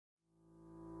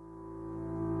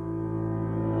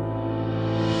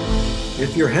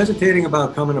If you're hesitating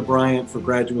about coming to Bryant for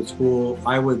graduate school,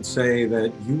 I would say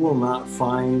that you will not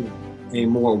find a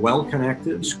more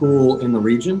well-connected school in the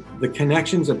region. The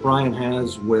connections that Bryant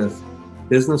has with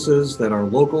businesses that are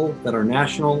local, that are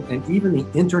national, and even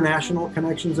the international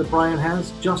connections that Bryant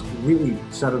has just really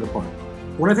set it apart.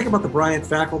 When I think about the Bryant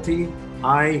faculty,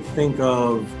 I think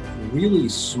of really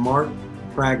smart,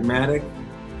 pragmatic,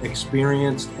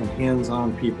 experienced, and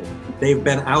hands-on people. They've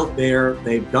been out there,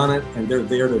 they've done it, and they're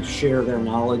there to share their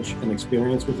knowledge and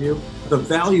experience with you. The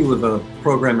value of the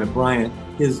program at Bryant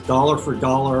is dollar for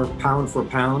dollar, pound for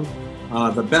pound,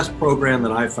 the best program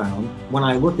that I found. When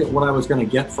I looked at what I was going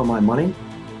to get for my money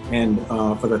and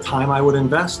for the time I would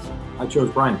invest, I chose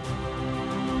Bryant.